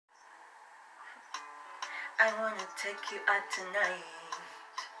I wanna take you out tonight.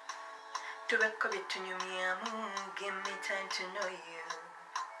 Give me time to know you.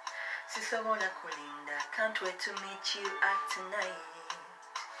 Sisobola kulinda, can't wait to meet you out tonight.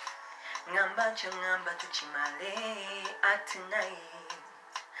 Ngamba changamba tuchimale out tonight.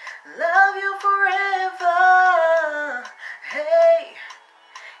 Love you forever. Hey,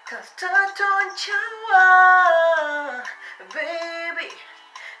 cause Taton Chawa, baby,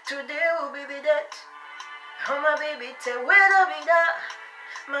 today will be the death. Oh my baby, te weda vida.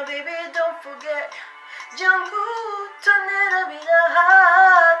 My baby, don't forget. Jangu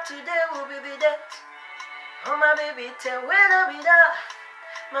Tonelabila, today will be the death. Oh my baby, te weda vida.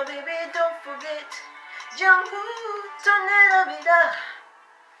 My baby, don't forget. Jangu Tonelabila.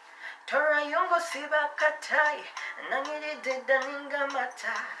 Tora yongo siba katai, nangiri dedaninga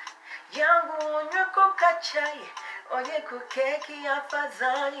mata. Yangu nyoko kachai, oye kukeki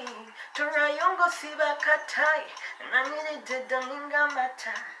afadhali. Tora yongo siba katai, nangiri dedaninga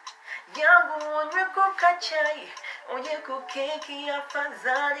mata. Yangu nyoko kachai, oye kukeki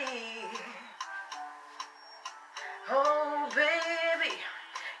afadhali. Oh baby,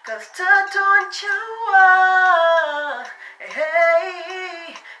 cause Taton Chawa,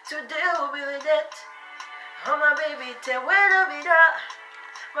 hey, today will be the death. Oh my baby, te weda vida.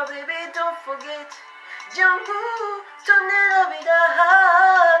 My baby, don't forget. Jangu Tonelabila,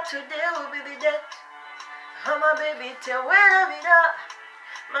 today will be the death. Oh my baby, te weda vida.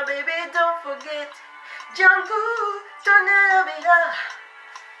 My baby, don't forget. Jangu Tonelabila.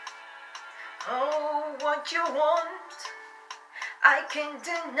 Oh, what you want, I can't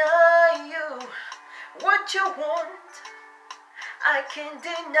deny you. What you want, I can't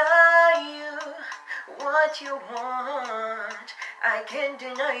deny you. What you want, I can't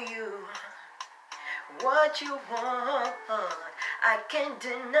deny you. What you want, I can't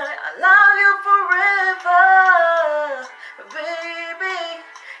deny. I love you forever, baby.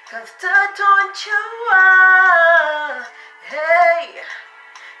 Cause Taton Chawa, hey,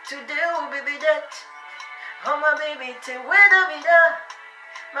 today will be the death. Oh my baby, te weda vida.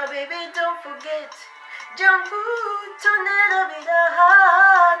 My baby, don't forget. Jangu Tonelabila,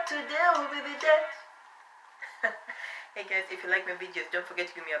 today will be the death. Hey guys, if you like my videos, don't forget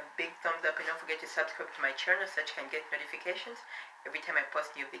to give me a big thumbs up and don't forget to subscribe to my channel so that you can get notifications every time I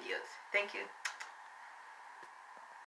post new videos. Thank you.